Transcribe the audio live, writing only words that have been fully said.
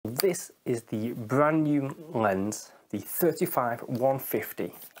this is the brand new lens, the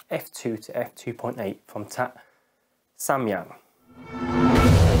 35-150 f2 to f2.8 from Samyang.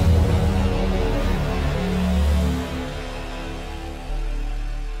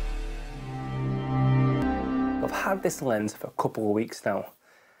 I've had this lens for a couple of weeks now.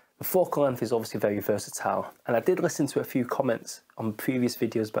 The focal length is obviously very versatile, and I did listen to a few comments on previous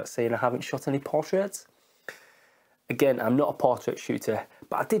videos about saying I haven't shot any portraits. Again, I'm not a portrait shooter,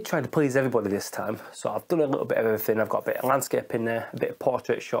 but I did try to please everybody this time. So I've done a little bit of everything. I've got a bit of landscape in there, a bit of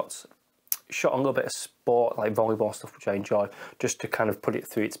portrait shots, shot a little bit of sport, like volleyball stuff, which I enjoy, just to kind of put it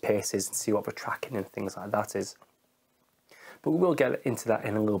through its paces and see what the tracking and things like that is. But we will get into that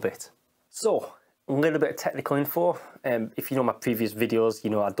in a little bit. So, a little bit of technical info. If you know my previous videos, you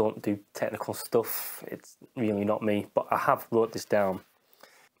know I don't do technical stuff. It's really not me, but I have wrote this down.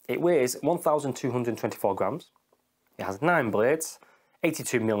 It weighs 1,224 grams. It has 9 blades,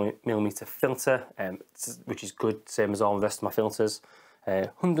 82mm filter, which is good, same as all the rest of my filters.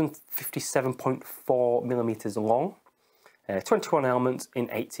 157.4mm long, 21 elements in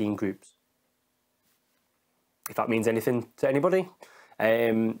 18 groups. If that means anything to anybody.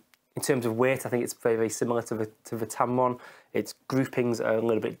 In terms of weight, I think it's very, very similar to the Tamron. Its groupings are a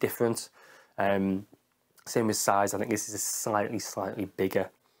little bit different. Same with size, I think this is slightly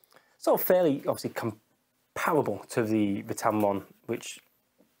bigger. So fairly, obviously, comparable to the Tamron, which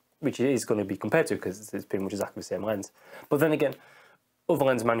it is going to be compared to, because it's pretty much exactly the same lens. But then again, other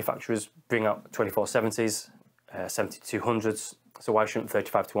lens manufacturers bring out 24-70s, 70-200s, so why shouldn't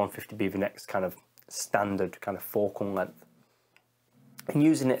 35-150 be the next kind of standard kind of focal length? And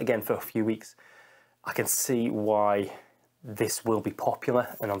using it again for a few weeks, I can see why this will be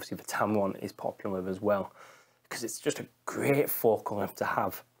popular, and obviously the Tamron is popular as well, because it's just a great focal length to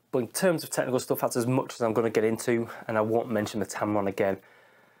have. But in terms of technical stuff, that's as much as I'm going to get into, and I won't mention the Tamron again.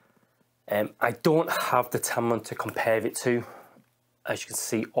 I don't have the Tamron to compare it to. As you can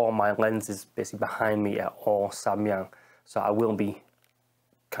see, all my lenses basically behind me are all Samyang, so I will be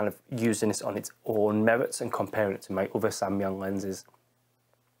kind of using this on its own merits and comparing it to my other Samyang lenses.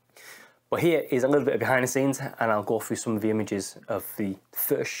 But here is a little bit of behind the scenes, and I'll go through some of the images of the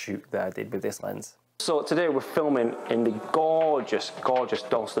first shoot that I did with this lens. So today we're filming in the gorgeous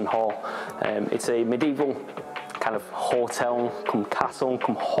Dalston Hall. It's a medieval kind of hotel, come castle,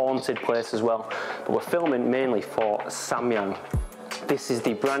 come haunted place as well. But we're filming mainly for Samyang. This is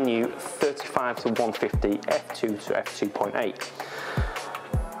the brand new 35-150 f2 to f2.8.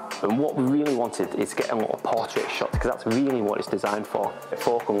 And what we really wanted is get a lot of portrait shots, because that's really what it's designed for. The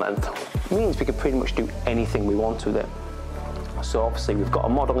focal length means we can pretty much do anything we want with it. So obviously we've got a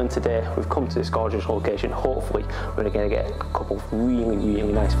model in today, we've come to this gorgeous location, hopefully we're going to get a couple of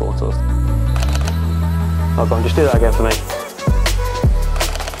really nice photos. Oh, go on, just do that again for me.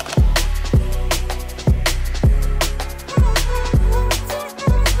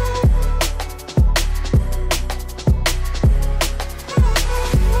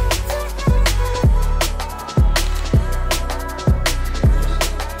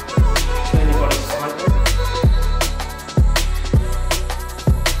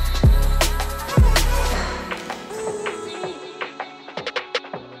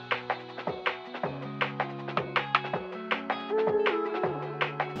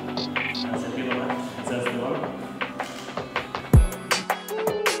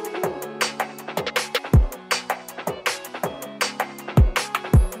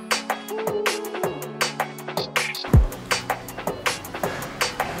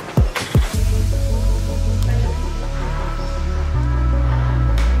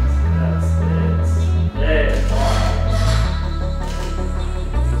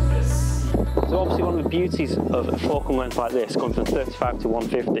 Beauties of a focal length like this, going from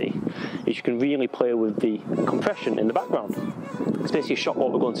 35-150, is you can really play with the compression in the background. It's basically a shot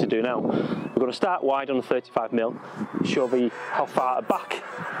what we're going to do now. We're going to start wide on the 35mm, show how far back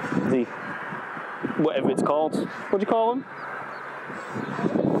the whatever it's called. What do you call them?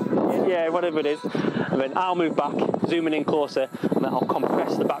 Yeah, whatever it is. And then I'll move back, zooming in closer, and then I'll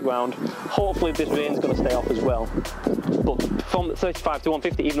compress the background. Hopefully this rain's going to stay off as well. But from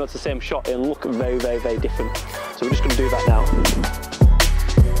 35-150, even though it's the same shot, it'll look very different. So we're just going to do that now.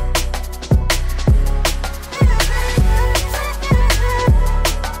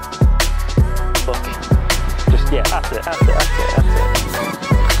 Look, just, yeah, that's it.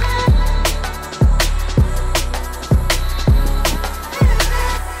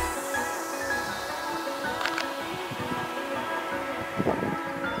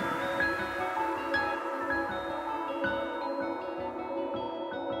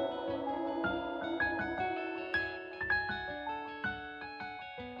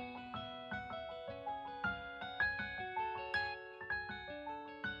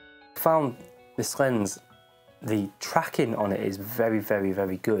 found this lens, the tracking on it is very, very,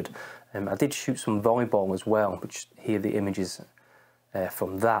 very good. I did shoot some volleyball as well, which here are the images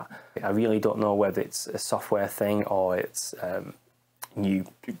from that. I really don't know whether it's a software thing or it's new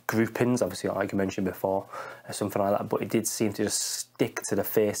groupings, obviously like I mentioned before, something like that, but it did seem to just stick to the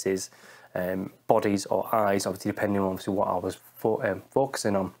faces, bodies or eyes, obviously depending on obviously what I was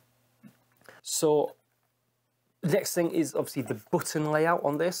focusing on. So the next thing is obviously the button layout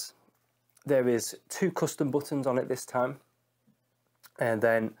on this. There is 2 custom buttons on it this time, and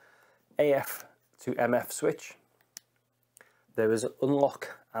then AF to MF switch. There is an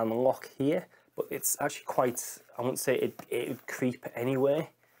unlock and lock here, but it's actually quite, I wouldn't say it would creep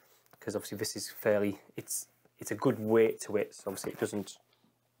anyway, because obviously this is fairly, it's a good weight to it, so obviously it doesn't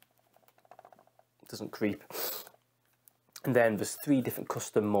creep. And then there's 3 different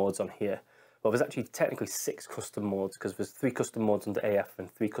custom modes on here. Well, there's actually technically 6 custom modes, because there's 3 custom modes under AF and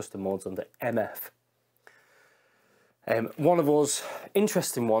 3 custom modes under MF. One of those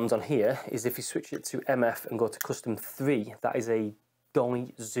interesting ones on here is if you switch it to MF and go to custom 3, that is a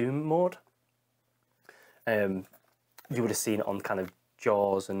dolly zoom mode. You would have seen it on kind of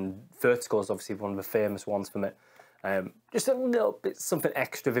Jaws, and Vertigo is obviously one of the famous ones from it. Just a little bit something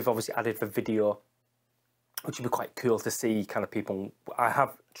extra they've obviously added for video, which would be quite cool to see kind of people. I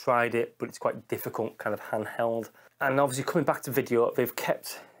have tried it, but it's quite difficult kind of handheld. And obviously coming back to video, they've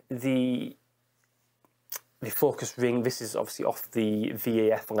kept the focus ring. This is obviously off the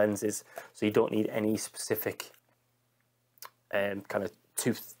VAF lenses, so you don't need any specific kind of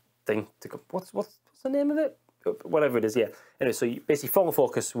tooth thing to go. What's the name of it? Whatever it is, yeah. Anyway, so you basically follow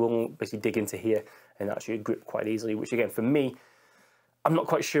focus will basically dig into here and actually grip quite easily, which again, for me, I'm not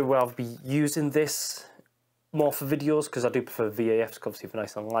quite sure where I'll be using this more for videos, because I do prefer VAFs, obviously for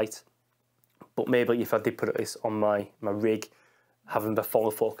nice and light. But maybe if I did put this on my rig, having the follow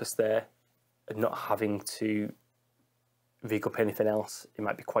focus there and not having to rig up anything else, it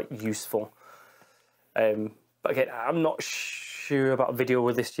might be quite useful. But again, I'm not sure about video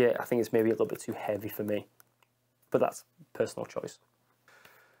with this yet. I think it's maybe a little bit too heavy for me, but that's personal choice.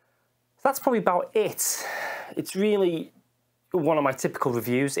 That's probably about it. It's really one of my typical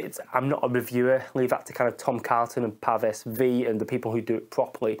reviews. I'm not a reviewer. Leave that to kind of Tom Carlton and Pav SV and the people who do it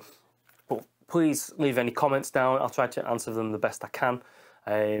properly. But please leave any comments down. I'll try to answer them the best I can.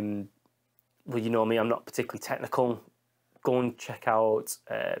 Well, you know me, I'm not particularly technical. Go and check out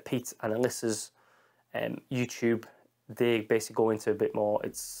Pete and Alyssa's YouTube. They basically go into a bit more.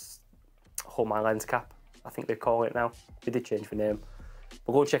 It's Hold My Lens Cap, I think they call it now. They did change the name.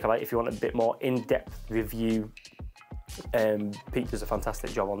 But go and check it out if you want a bit more in-depth review. Pete does a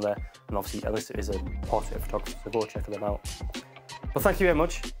fantastic job on there, and obviously Alyssa is a portrait photographer, so go check them out. Well, thank you very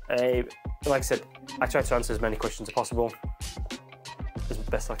much. Like I said, I try to answer as many questions as possible, as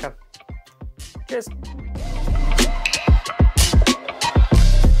best I can. Cheers.